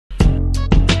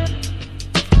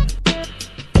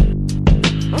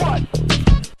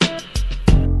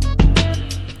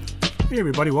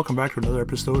everybody, welcome back to another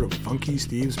episode of Funky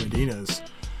Steve's Medinas.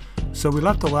 So we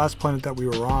left the last planet that we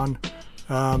were on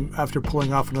after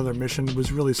pulling off another mission. It was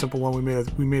a really simple one.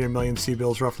 We made a million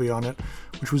C-bills roughly on it,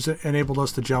 which was enabled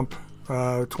us to jump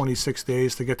 26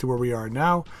 days to get to where we are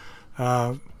now.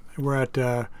 We're at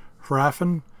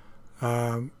Hrafen,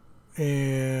 and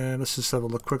let's just have a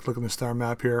quick look at the star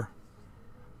map here.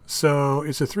 So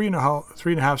it's a three and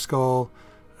a half skull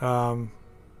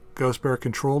Ghost Bear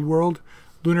controlled world.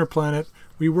 Lunar planet.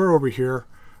 We were over here.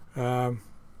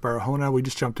 Barahona, we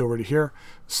just jumped over to here.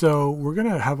 So we're going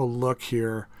to have a look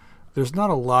here. There's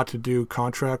not a lot to do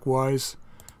contract-wise.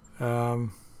 All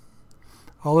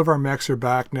of our mechs are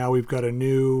back now. We've got a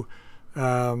new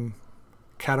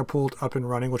catapult up and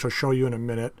running, which I'll show you in a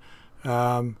minute.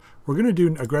 We're going to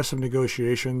do aggressive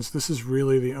negotiations. This is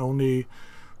really the only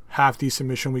half-decent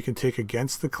mission we can take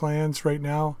against the clans right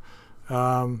now.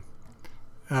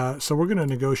 So we're going to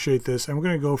negotiate this, and we're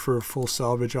going to go for full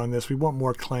salvage on this. We want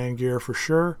more clan gear for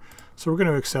sure, so we're going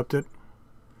to accept it.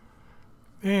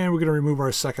 And we're going to remove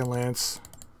our second lance.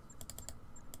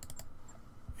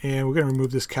 And we're going to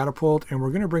remove this catapult, and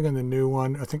we're going to bring in the new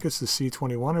one. I think it's the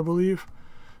C21, I believe.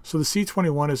 So the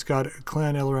C21 has got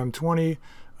clan LRM20,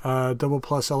 double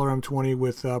plus LRM20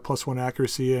 with +1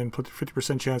 accuracy and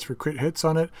 50% chance for crit hits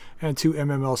on it, and 2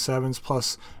 MML7s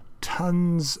plus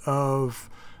tons of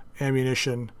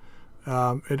ammunition.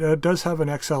 It does have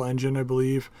an XL engine, I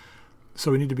believe,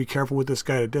 so we need to be careful with this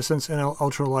guy at a distance, and an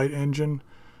ultralight engine,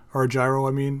 or gyro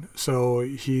I mean, so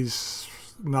he's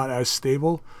not as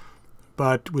stable.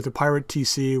 But with the Pirate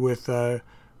TC with +3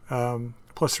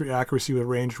 accuracy with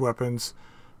ranged weapons,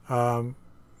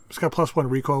 it's got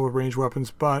 +1 recoil with ranged weapons,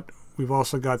 but we've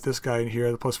also got this guy in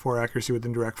here, the +4 accuracy with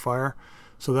indirect fire,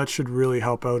 so that should really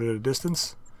help out at a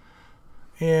distance.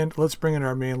 And let's bring in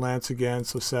our main lance again,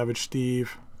 so Savage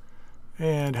Steve,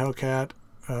 and Hellcat,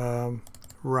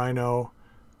 Rhino,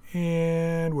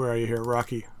 and where are you here,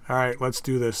 Rocky? Alright, let's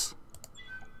do this.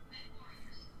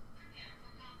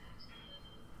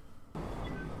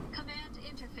 Command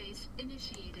interface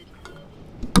initiated.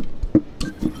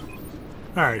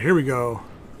 Alright, here we go.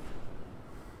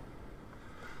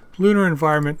 Lunar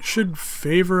environment should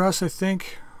favor us, I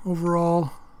think,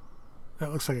 overall.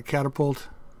 That looks like a catapult.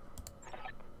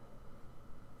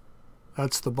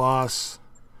 That's the boss.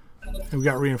 And we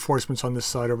got reinforcements on this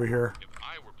side over here. If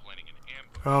I were planning an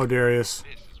ambush, oh, Darius.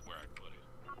 this is where I'd put it.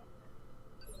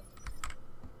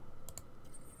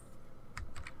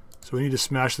 So we need to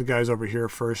smash the guys over here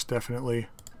first, definitely.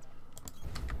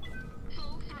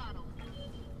 Full throttle.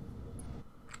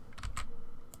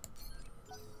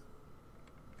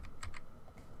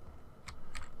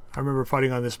 I remember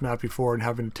fighting on this map before and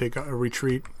having to take a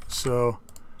retreat, so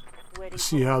let's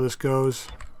see how this goes.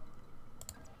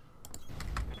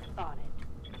 On it.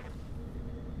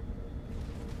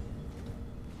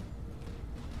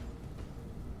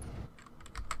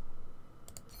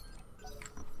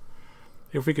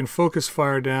 If we can focus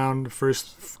fire down the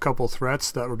first couple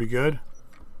threats, that would be good.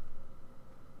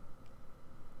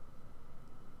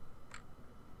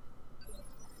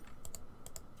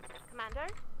 Commander?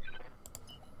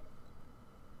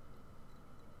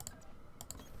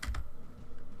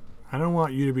 I don't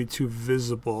want you to be too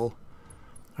visible.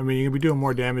 I mean, you can be doing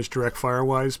more damage direct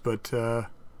fire-wise, but and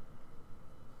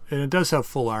it does have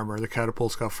full armor. The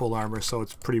catapult's got full armor, so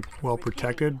it's pretty well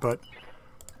protected, but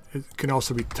it can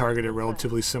also be targeted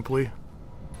relatively simply.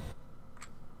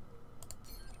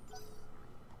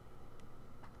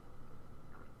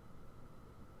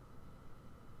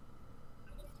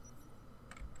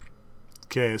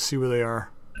 Okay, let's see where they are.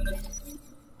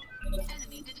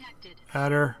 Enemy detected.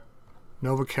 Adder,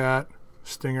 Nova Cat,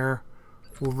 Stinger,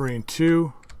 Wolverine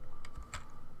 2.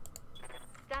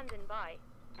 Standing by.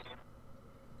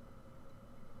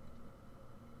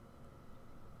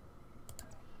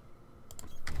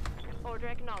 Order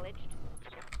acknowledged.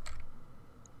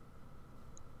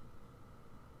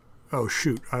 Oh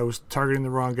shoot, I was targeting the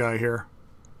wrong guy here.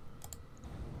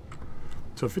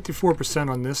 So 54%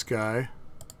 on this guy.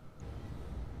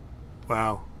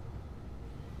 Wow.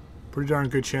 Pretty darn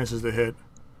good chances to hit.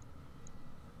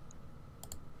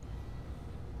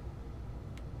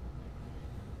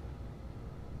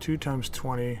 Two times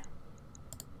 20.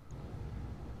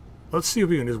 Let's see if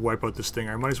we can just wipe out this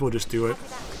Stinger. I might as well just do it. Copy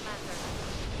that,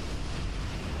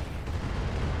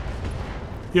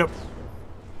 Commander. Yep.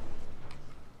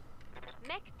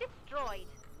 Mech destroyed.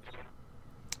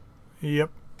 Yep.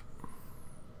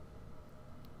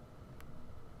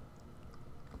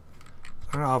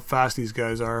 I don't know how fast these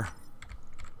guys are.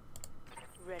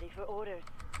 Ready for orders.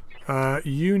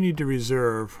 You need to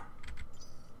reserve.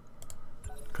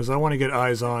 Because I want to get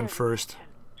eyes on first.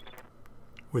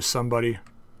 with somebody.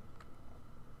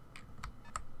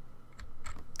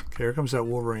 Okay, here comes that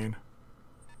Wolverine.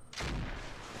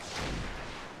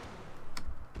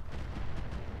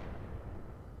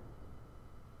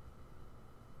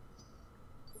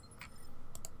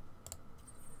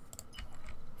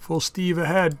 Full Steve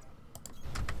ahead.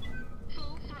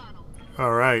 Full throttle.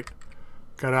 All right.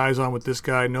 Got eyes on with this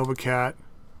guy, Nova Cat.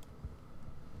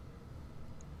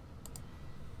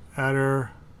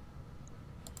 Adder.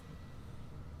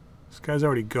 This guy's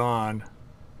already gone.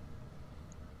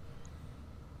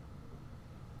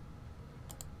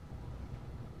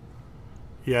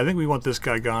 Yeah, I think we want this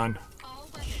guy gone. All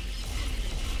weapons.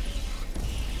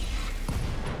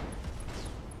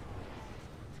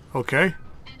 Okay.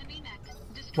 Enemy mech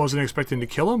destroyed. Wasn't expecting to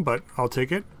kill him, but I'll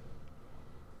take it.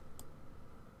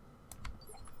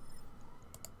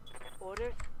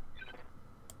 Orders.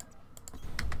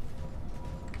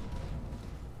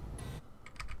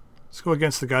 Let's go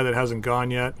against the guy that hasn't gone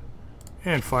yet.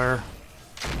 And fire.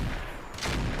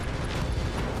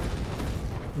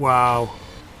 Wow.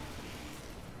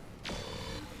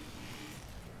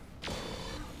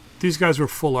 If these guys were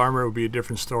full armor, it would be a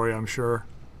different story, I'm sure.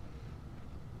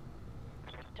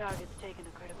 Target's taking a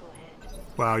critical hit.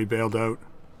 Wow, he bailed out.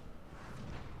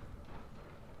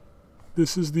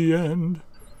 This is the end.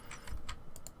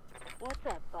 What's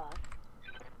up, boss?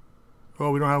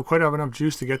 Well, we don't have quite have enough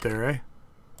juice to get there, eh?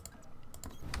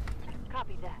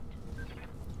 Copy that.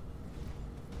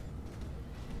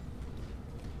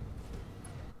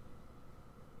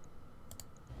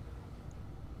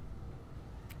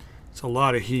 It's a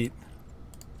lot of heat.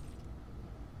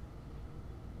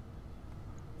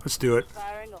 Let's do it.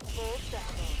 Firing a full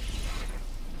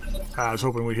throttle. I was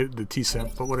hoping we'd hit the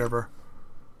T-Simp, but whatever.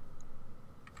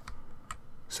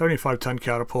 75-ton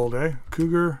catapult, eh?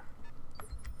 Cougar.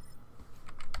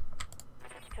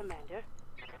 Commander.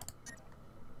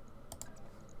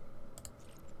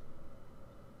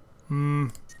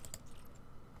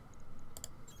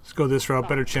 Let's go this route.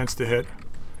 Better chance to hit.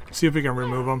 See if we can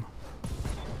remove them.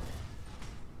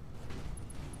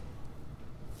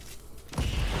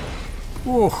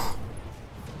 Whoa.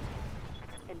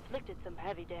 Inflicted some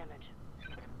heavy damage.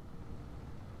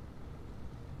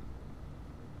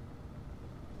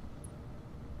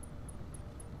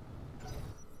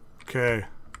 Okay.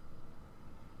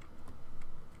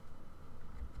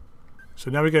 So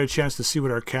now we get a chance to see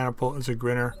what our catapult is a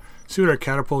grinner. See what our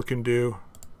catapult can do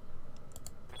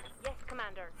Yes,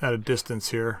 Commander. at a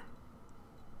distance here.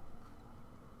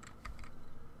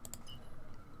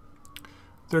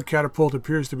 Their catapult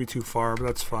appears to be too far, but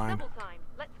that's fine. Double time.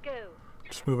 Let's go.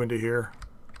 Just move into here.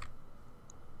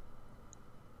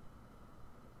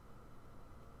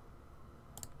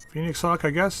 Phoenix Hawk, I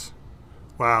guess.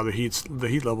 Wow, the heat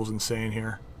level's insane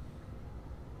here.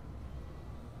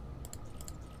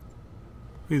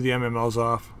 Leave the MMLs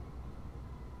off.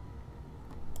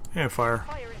 And fire.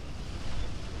 Fire in.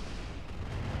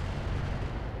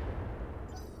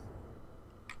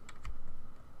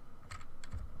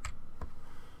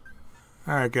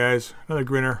 Alright guys, another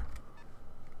grinner.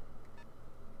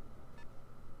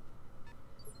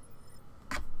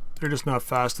 They're just not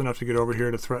fast enough to get over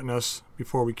here to threaten us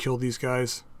before we kill these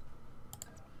guys.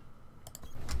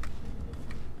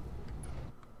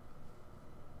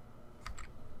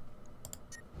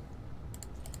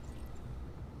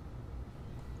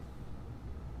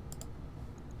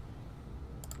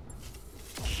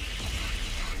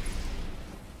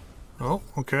 Oh,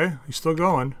 okay. He's still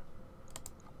going.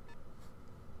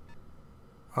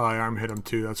 Oh, I arm hit him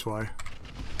too, that's why.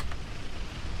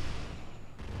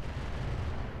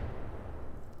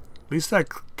 At least that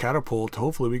catapult,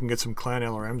 hopefully we can get some clan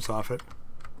LRMs off it.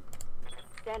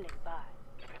 Standing by.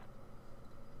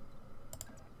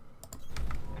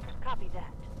 Copy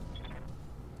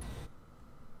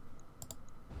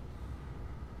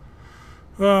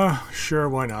that. Sure,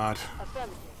 why not?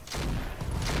 Affirmative.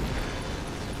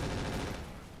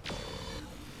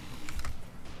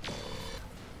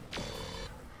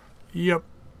 Yep.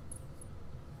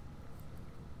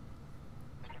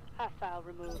 Half file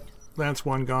removed. Lance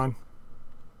 1 gone.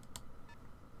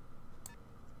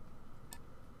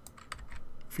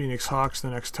 Phoenix Hawk's the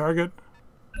next target.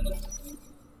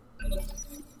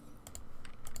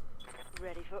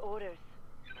 Ready for orders.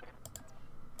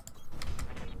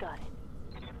 Got it.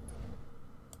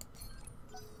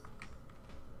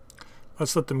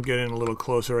 Let's let them get in a little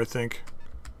closer, I think.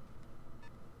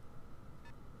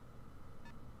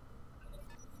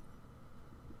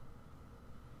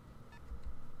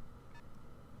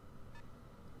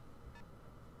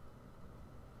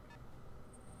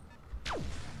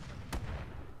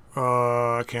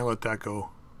 I can't let that go.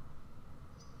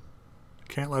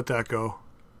 Can't let that go.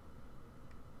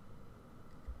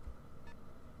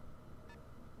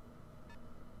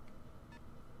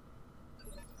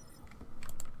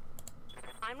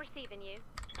 I'm receiving you.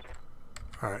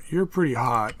 Alright, you're pretty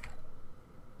hot.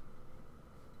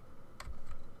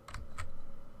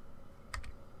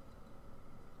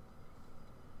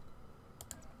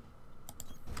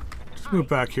 Let's move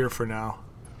back here for now.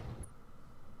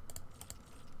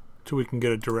 Till we can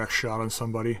get a direct shot on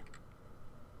somebody.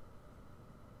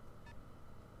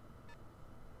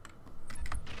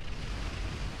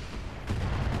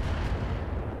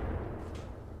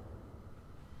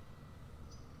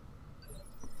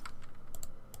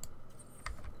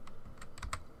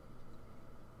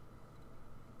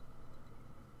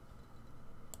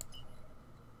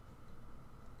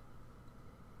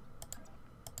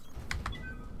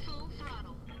 Full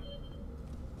throttle.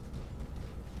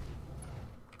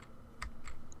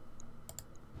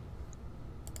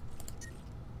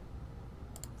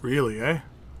 Really, eh?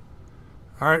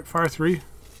 Alright, fire 3.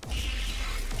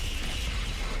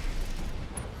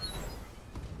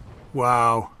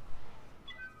 Wow.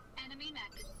 Enemy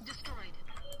mech destroyed.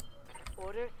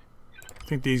 Orders. I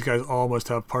think these guys all must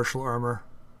have partial armor.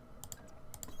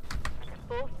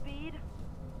 Full speed.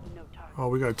 No target. Oh,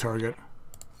 we got a target.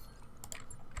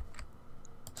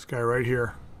 This guy right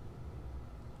here.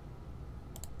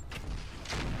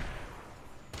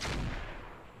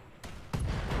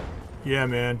 Yeah,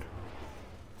 man.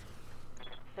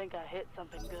 Think I hit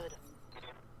something good.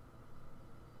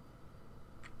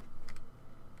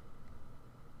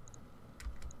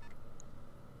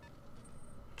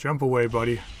 Jump away,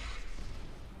 buddy.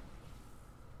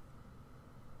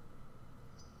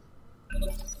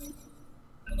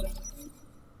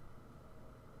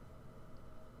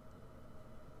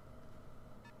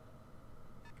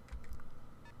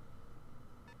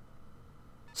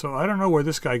 So I don't know where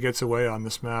this guy gets away on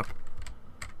this map.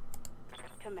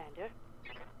 Commander.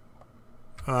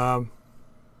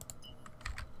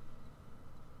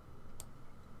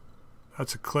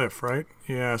 That's a cliff, right?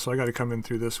 Yeah, so I got to come in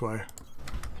through this way.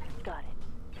 Got it.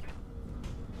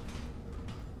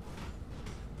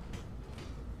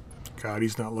 God,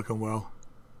 he's not looking well.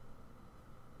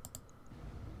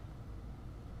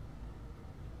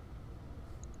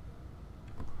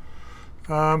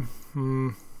 Aye,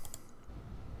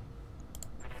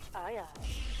 aye.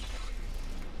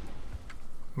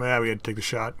 Yeah, we had to take the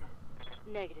shot.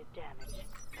 Negative damage.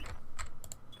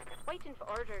 Waiting for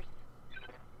orders.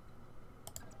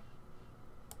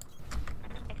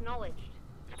 Acknowledged.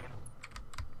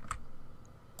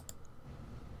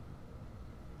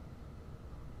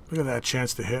 Look at that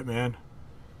chance to hit, man.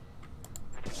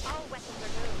 All weapons are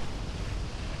moved.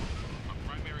 Our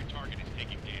primary target is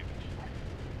taking damage.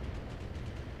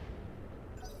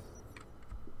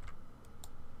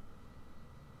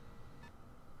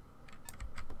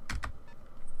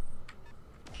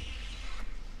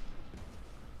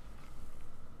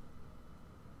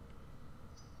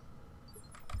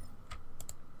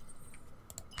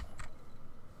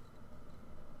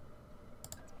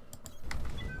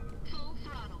 Full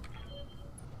throttle.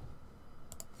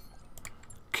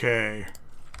 Okay.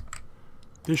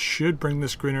 This should bring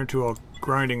this grinner to a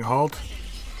grinding halt.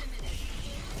 Committed.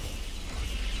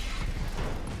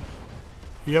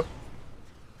 Yep.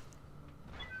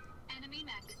 Enemy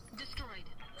mech destroyed.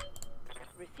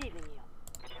 Receiving you.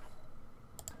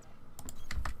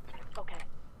 Okay.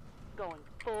 Going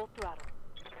full throttle.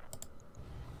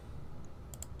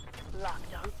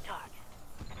 Locked on target.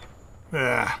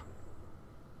 Ah.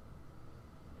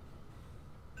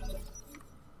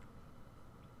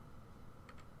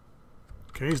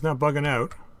 Okay, he's not bugging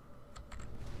out.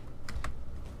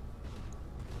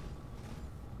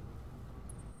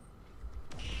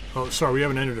 Oh, sorry, we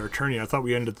haven't ended our turn yet. I thought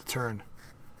we ended the turn.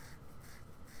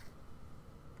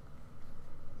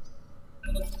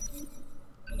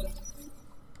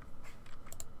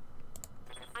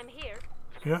 I'm here.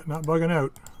 Yeah, not bugging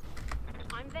out.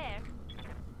 I'm there.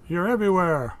 You're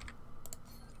everywhere.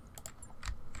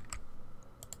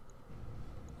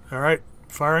 All right,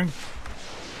 firing.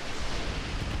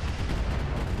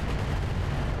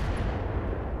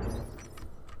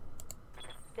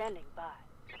 Standing by.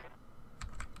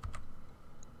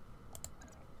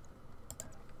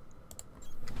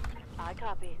 I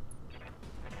copy.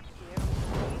 Here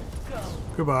we go.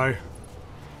 Goodbye.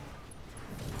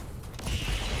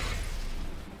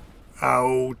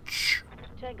 Ouch.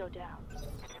 Tango down.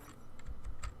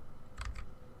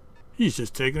 He's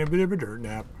just taking a bit of a dirt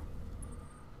nap.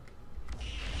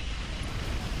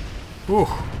 Ooh.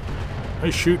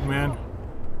 Nice shooting, man.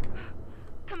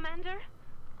 Commander,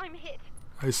 I'm hit.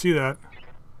 I see that.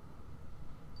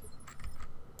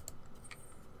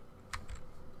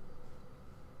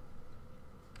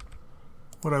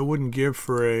 what I wouldn't give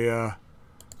for a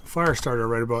fire starter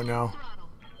right about now. Throttle.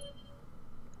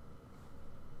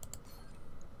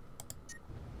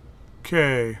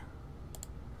 Okay.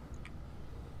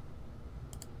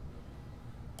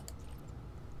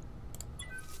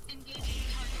 Engaging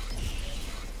target.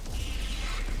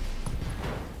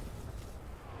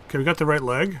 Okay, we got the right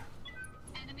leg.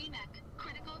 Enemy mech.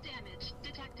 Critical damage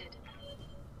detected.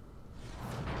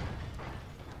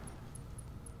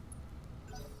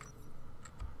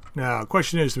 Now, the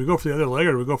question is, do we go for the other leg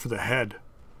or do we go for the head?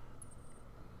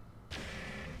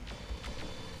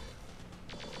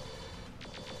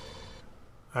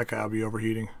 That guy will be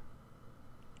overheating.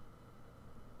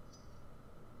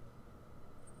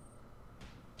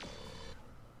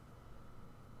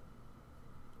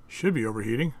 Should be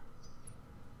overheating.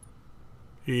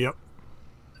 Yep.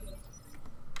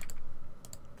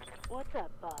 What's up,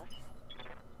 boss?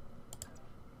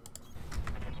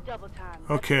 Double time.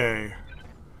 Okay.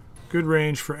 Good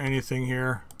range for anything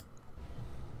here.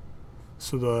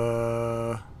 So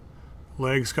the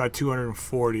legs got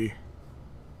 240.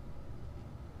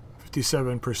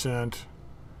 57%.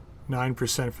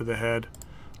 9% for the head.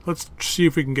 Let's see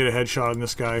if we can get a headshot on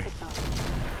this guy.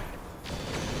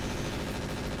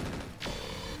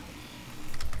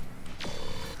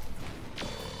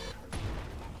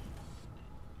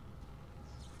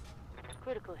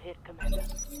 Critical hit, Commander.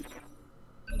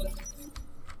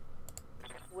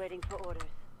 Waiting for orders.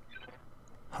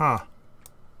 Huh.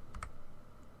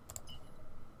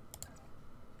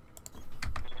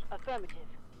 Affirmative.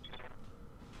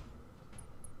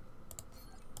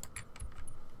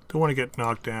 Don't want to get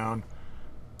knocked down.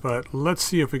 But let's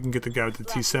see if we can get the guy with the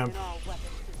T-Sem. In all weapon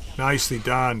systems. Nicely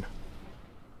done.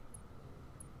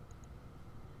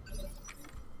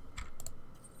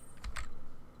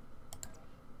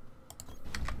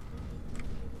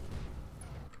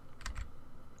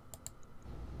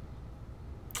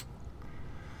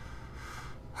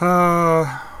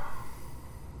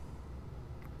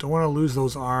 Don't want to lose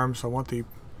those arms. I want the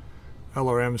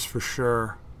LRMs for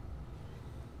sure.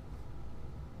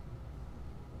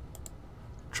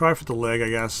 Try for the leg, I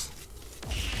guess.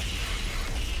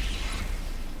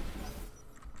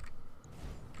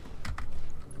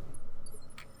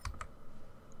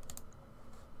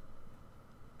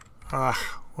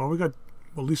 Well, we got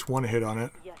at least one hit on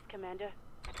it. Yes, Commander.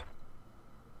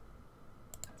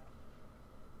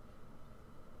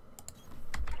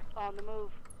 On the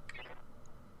move.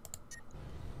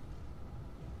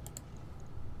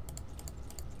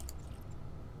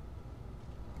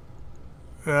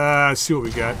 Let's see what we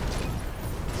got.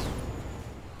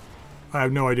 I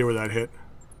have no idea where that hit.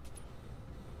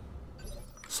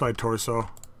 Side torso.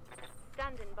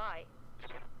 Standing by.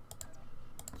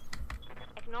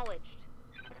 Acknowledged.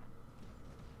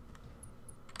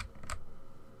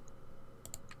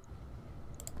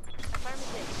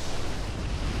 Affirmative.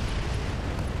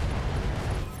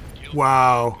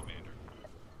 Wow.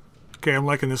 Okay, I'm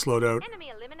liking this loadout.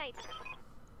 Enemy eliminated.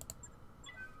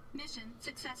 Mission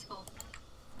successful.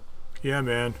 Yeah,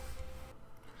 man.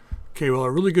 Okay, well,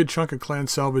 a really good chunk of clan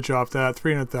salvage off that.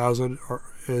 300,000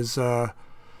 is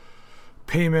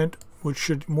payment, which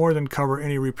should more than cover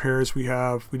any repairs we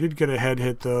have. We did get a head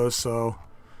hit, though, so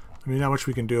I mean, not much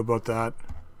we can do about that.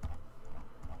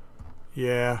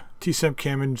 Yeah, T-Sem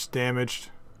cannon's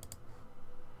damaged.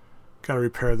 Gotta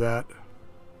repair that.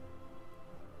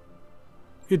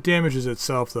 It damages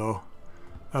itself, though.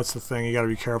 That's the thing. You gotta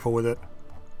be careful with it.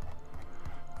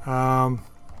 Ton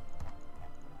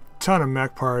of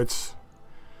mech parts.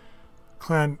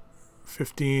 Clan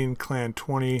 15, Clan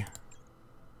 20. Do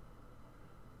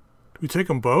we take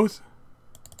them both?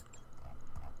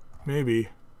 Maybe.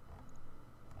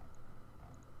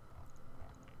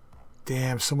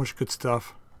 Damn, so much good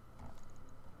stuff.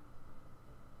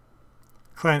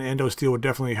 Clan Endo Steel would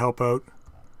definitely help out.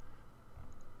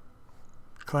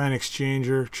 Clan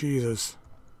Exchanger, Jesus.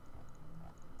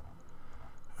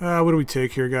 What do we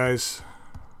take here, guys?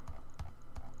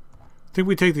 I think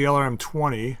we take the LRM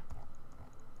 20.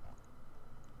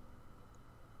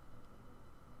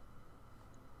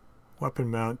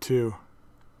 Weapon mount, too.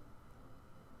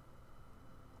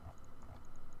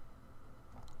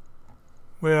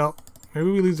 Well, maybe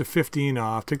we leave the 15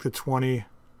 off. Take the 20.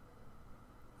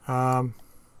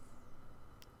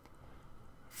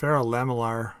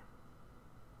 Ferrolamellar.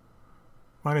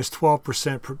 Minus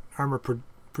 12% armor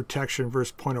protection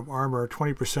versus point of armor.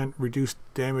 20% reduced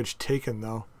damage taken,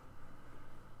 though.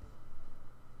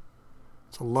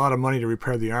 It's a lot of money to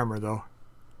repair the armor, though.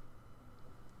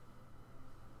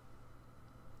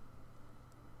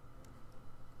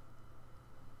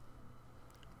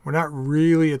 We're not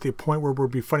really at the point where we'll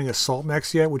be fighting assault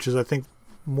mechs yet, which is, I think,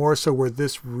 more so where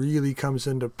this really comes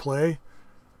into play.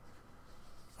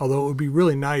 Although it would be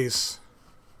really nice.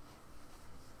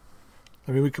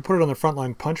 I mean, we could put it on the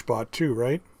frontline punch bot too,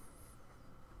 right?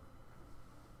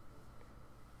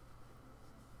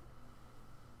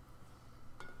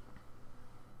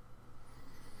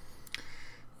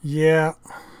 Yeah.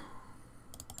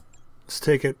 Let's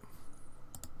take it.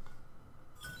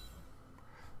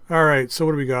 All right, so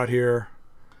what do we got here?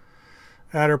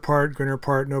 Adder part, Grinner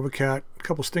part, Novacat, a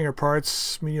couple Stinger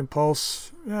parts, medium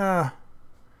pulse. Yeah.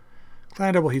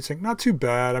 Clan double heatsink, not too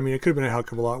bad. I mean, it could have been a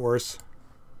heck of a lot worse.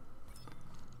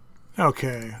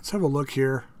 Okay, let's have a look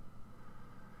here.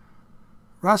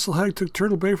 Rasselhag took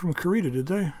Turtle Bay from Karita, did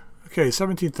they? Okay,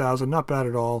 17,000, not bad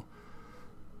at all.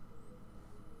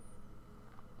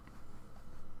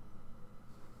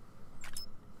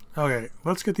 Okay,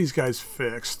 let's get these guys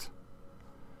fixed.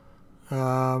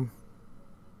 So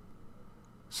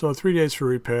 3 days for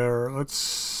repair.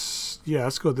 Let's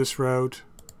go this route.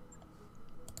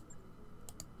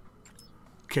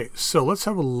 Okay, so let's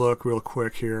have a look real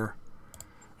quick here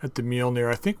at the Mjolnir.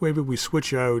 I think maybe we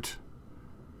switch out.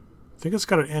 I think it's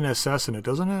got an NSS in it,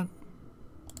 doesn't it?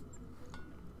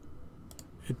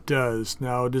 It does.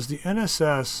 Now, does the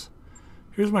NSS...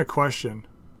 Here's my question.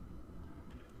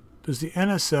 Does the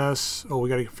NSS... Oh, we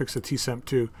got to fix the TSEMP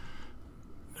too.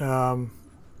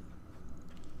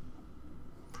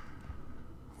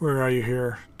 Where are you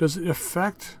here? Does it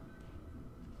affect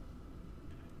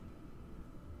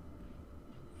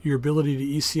your ability to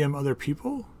ECM other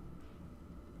people?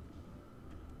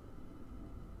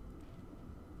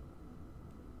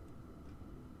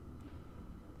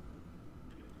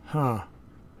 Huh.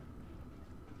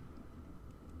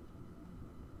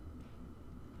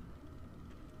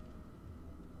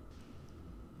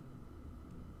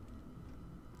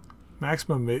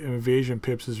 Maximum evasion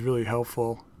pips is really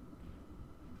helpful.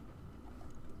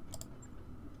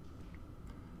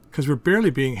 Because we're barely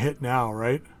being hit now,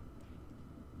 right?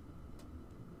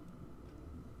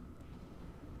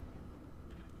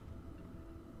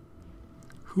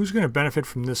 Who's going to benefit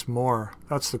from this more?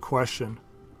 That's the question.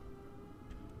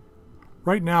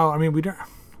 Right now, I mean, we're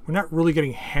not really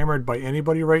getting hammered by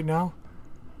anybody right now.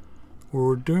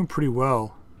 We're doing pretty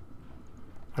well.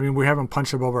 I mean, we haven't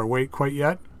punched above our weight quite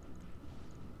yet.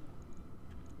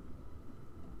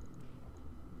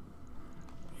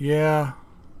 Yeah.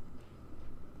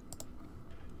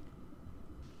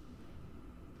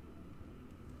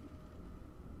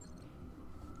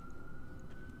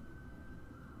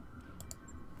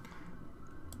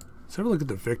 Let's have a look at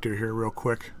the Victor here real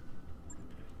quick.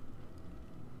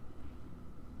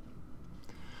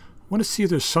 I want to see if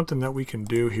there's something that we can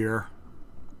do here.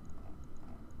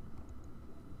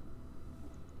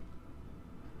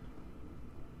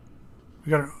 We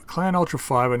got a Clan Ultra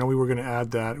 5. I know we were going to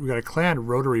add that. We got a Clan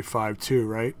Rotary 5 too,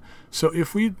 right? So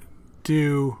if we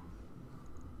do...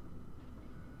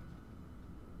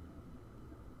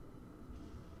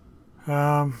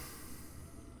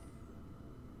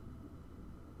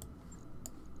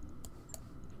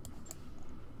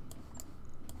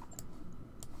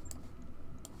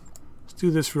 let's do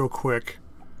this real quick.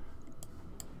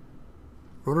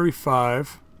 Rotary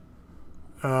 5.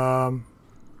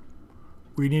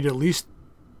 We need at least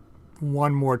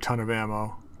one more ton of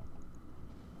ammo.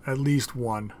 At least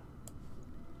one.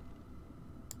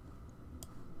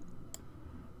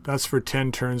 That's for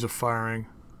 10 turns of firing.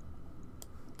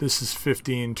 This is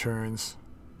 15 turns.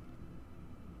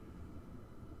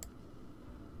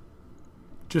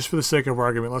 Just for the sake of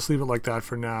argument, let's leave it like that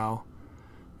for now.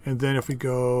 And then if we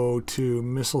go to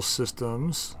missile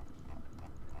systems,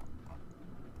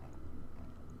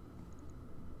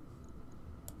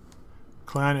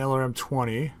 Clan LRM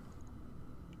 20,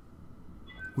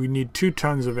 we need 2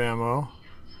 tons of ammo.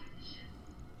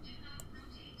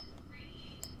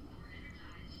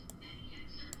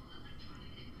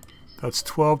 That's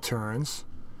 12 turns.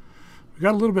 We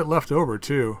got a little bit left over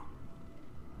too.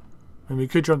 And we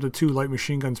could jump the 2 light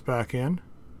machine guns back in.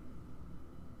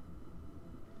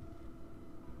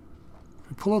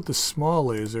 We pull out the small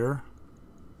laser.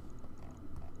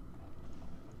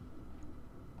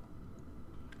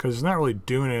 Because it's not really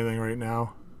doing anything right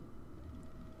now.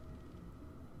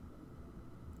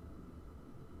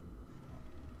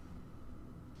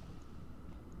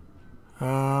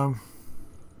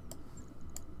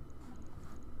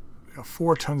 We got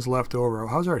 4 tons left over.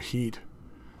 How's our heat?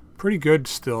 Pretty good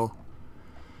still.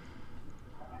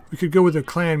 We could go with the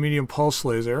Clan medium pulse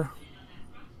laser.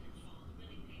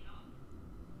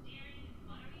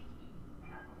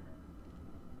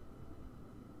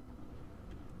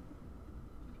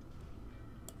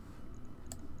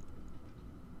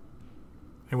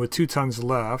 And with 2 tons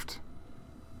left,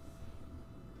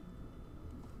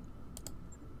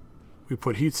 we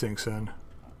put heat sinks in.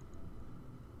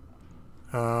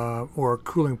 Or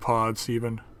cooling pods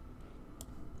even.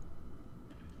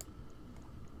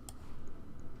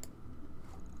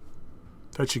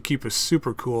 That should keep us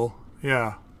super cool.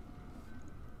 Yeah.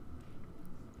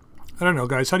 I don't know,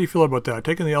 guys. How do you feel about that?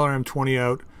 Taking the LRM-20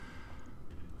 out.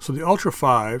 So the Ultra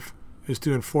 5 is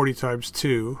doing 40 times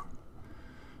 2.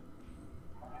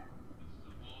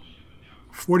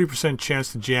 40%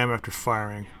 chance to jam after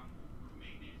firing.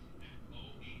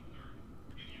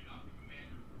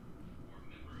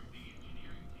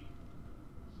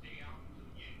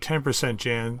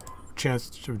 10%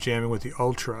 chance of jamming with the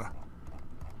Ultra.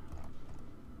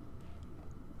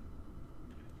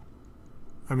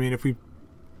 I mean, if we...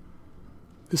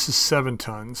 This is 7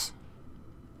 tons.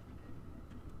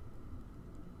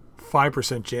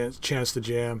 5% chance to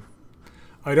jam.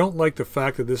 I don't like the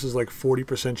fact that this is like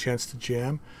 40% chance to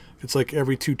jam. It's like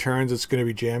every 2 turns it's going to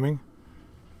be jamming.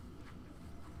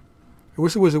 I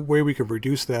wish there was a way we could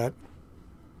reduce that.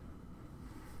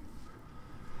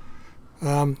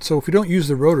 So if we don't use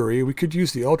the rotary, we could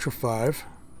use the Ultra 5.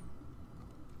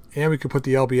 And we could put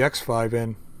the LBX5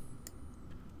 in.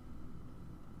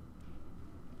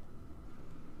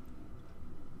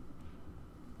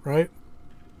 Right?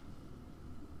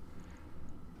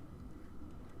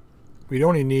 We'd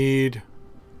only need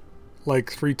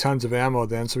like 3 tons of ammo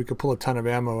then, so we could pull a ton of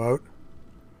ammo out.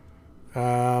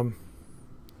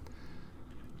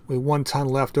 With 1 ton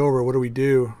left over, what do we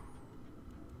do?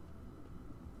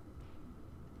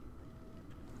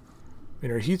 I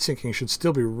mean, our heat sinking should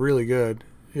still be really good.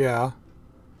 Yeah.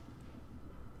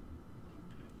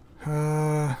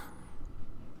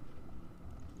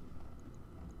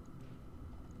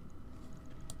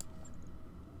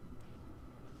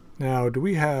 Now, do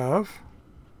we have...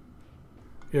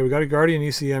 Yeah, we got a Guardian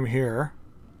ECM here.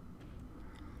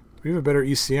 Do we have a better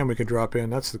ECM we could drop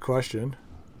in? That's the question.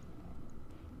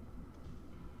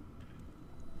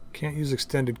 Can't use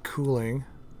extended cooling.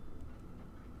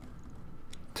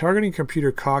 Targeting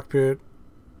computer cockpit.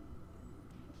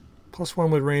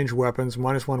 +1 with ranged weapons.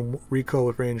 -1 recoil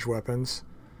with ranged weapons.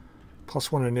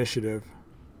 +1 initiative.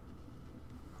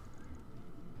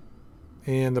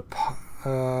 And the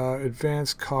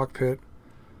advanced cockpit.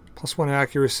 +1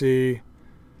 accuracy.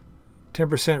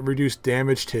 10% reduced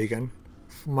damage taken.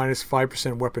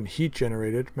 -5% weapon heat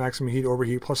generated. Maximum heat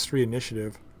overheat. +3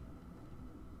 initiative.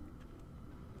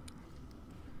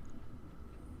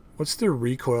 What's the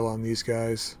recoil on these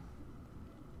guys?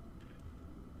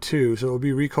 2, so it would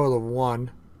be recoil of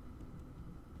 1.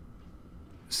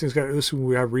 This one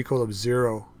we have recoil of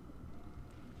 0.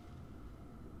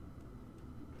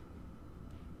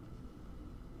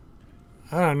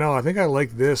 I don't know. I think I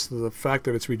like this, the fact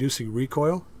that it's reducing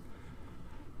recoil.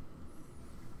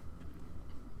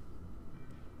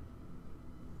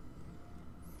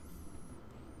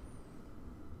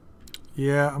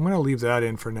 Yeah, I'm going to leave that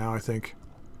in for now, I think.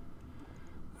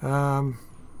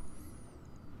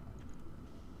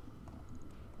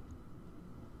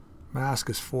 Mask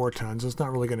is 4 tons. It's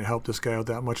not really going to help this guy out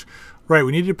that much. Right,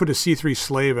 we need to put a C3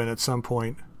 slave in at some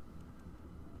point.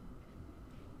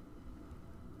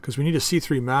 Because we need a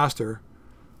C3 master.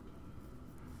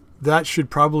 That should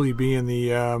probably be in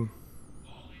the...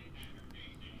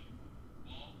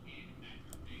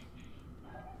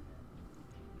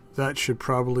 that should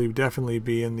probably definitely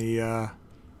be in the...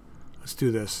 let's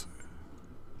do this.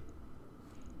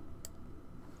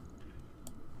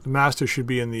 The master should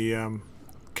be in the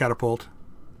catapult.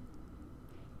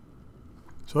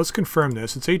 So let's confirm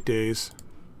this. It's 8 days.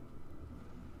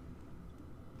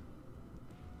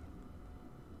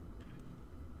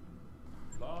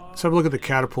 Let's have a look at the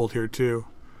catapult here too.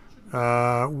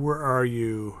 Where are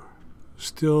you?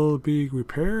 Still being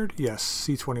repaired? Yes,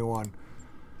 C21.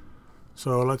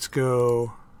 So let's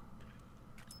go.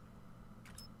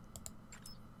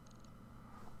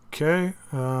 Okay.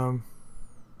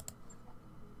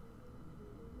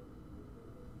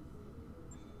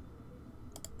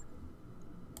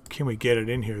 Can we get it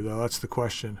in here though? That's the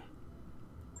question.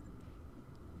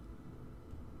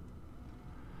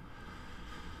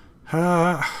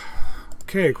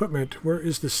 Okay, equipment. Where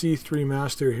is the C3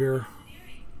 master here?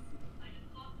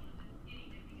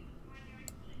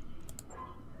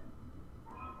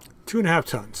 Two and a half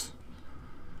tons.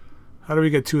 How do we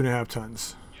get 2.5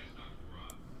 tons?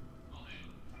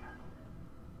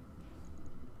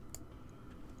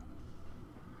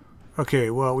 Okay,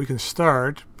 well, we can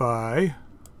start by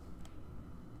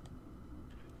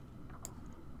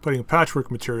putting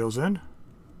patchwork materials in.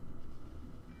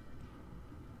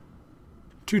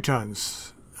 2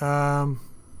 tons.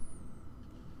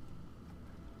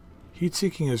 Heat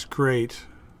seeking is great.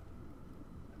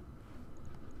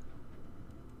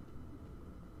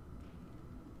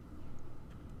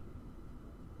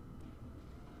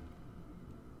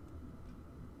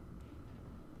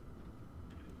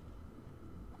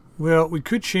 Well, we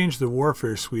could change the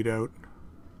warfare suite out.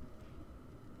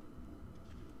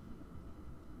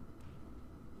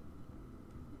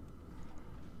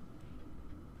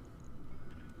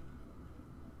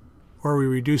 Or we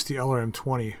reduce the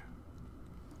LRM-20,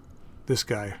 this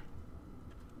guy,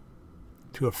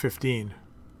 to a 15.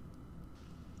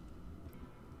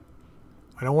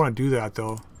 I don't want to do that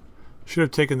though. Should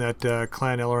have taken that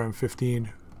Clan LRM-15.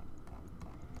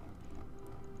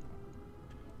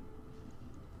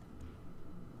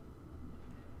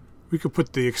 We could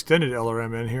put the extended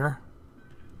LRM in here.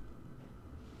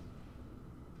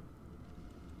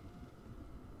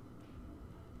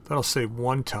 That'll save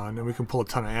 1 ton, and we can pull a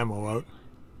ton of ammo out.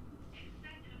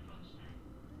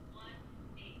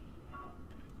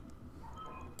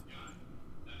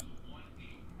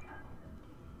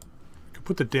 Could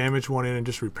put the damage one in and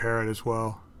just repair it as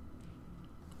well.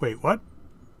 Wait, what?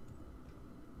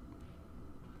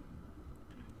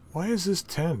 Why is this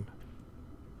 10?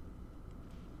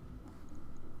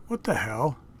 What the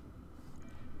hell?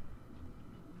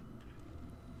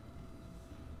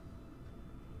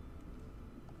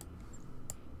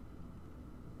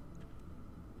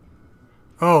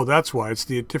 Oh, that's why. It's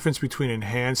the difference between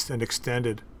enhanced and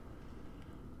extended.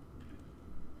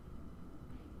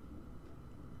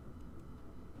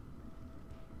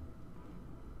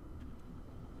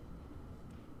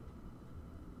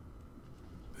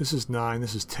 This is 9,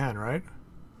 this is 10, right?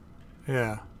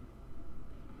 Yeah.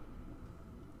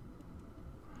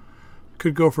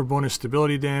 Could go for bonus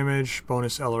stability damage,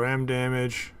 bonus LRM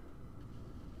damage.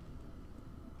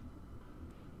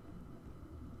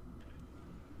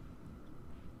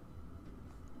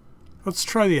 Let's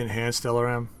try the enhanced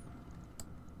LRM.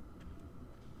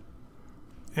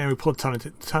 And we pull a ton of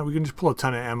we can just pull a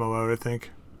ton of ammo out, I think.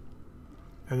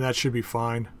 And that should be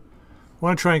fine. I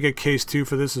want to try and get case 2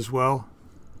 for this as well.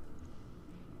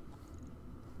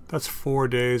 That's 4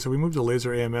 days. So we moved the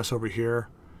laser AMS over here.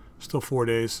 Still 4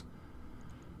 days.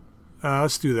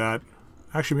 Let's do that.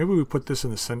 Actually, maybe we put this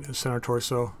in the center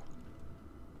torso.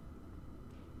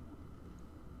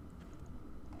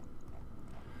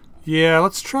 Yeah,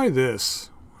 let's try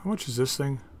this. How much is this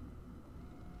thing?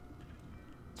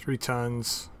 3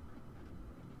 tons.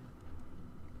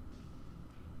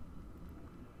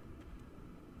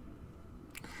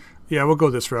 Yeah, we'll go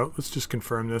this route. Let's just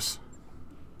confirm this.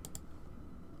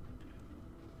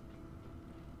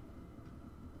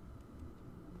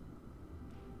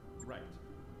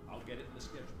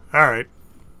 Alright,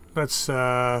 let's,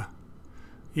 yeah,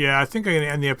 I think I'm going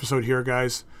to end the episode here,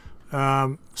 guys.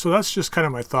 So that's just kind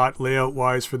of my thought,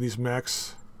 layout-wise, for these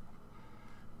mechs.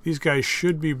 These guys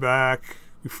should be back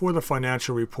before the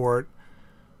financial report,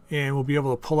 and we'll be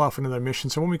able to pull off another mission.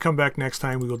 So when we come back next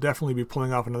time, we will definitely be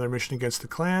pulling off another mission against the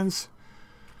clans.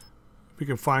 If we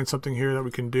can find something here that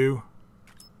we can do.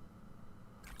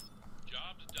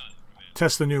 Job's done.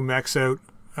 Test the new mechs out.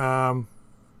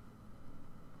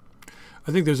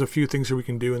 I think there's a few things that we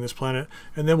can do in this planet,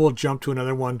 and then we'll jump to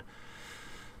another one.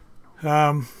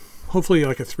 Hopefully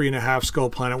like a 3.5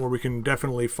 skull planet where we can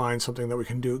definitely find something that we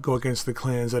can do, go against the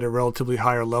clans at a relatively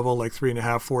higher level, like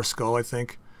 3.5, 4 skull, I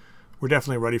think. We're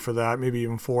definitely ready for that, maybe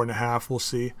even 4.5, we'll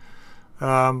see.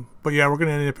 But yeah, we're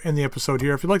going to end the episode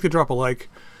here. If you'd like to drop a like,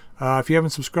 if you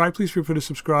haven't subscribed, please feel free to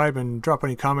subscribe and drop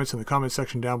any comments in the comment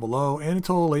section down below. And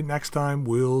until late next time,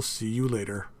 we'll see you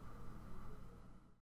later.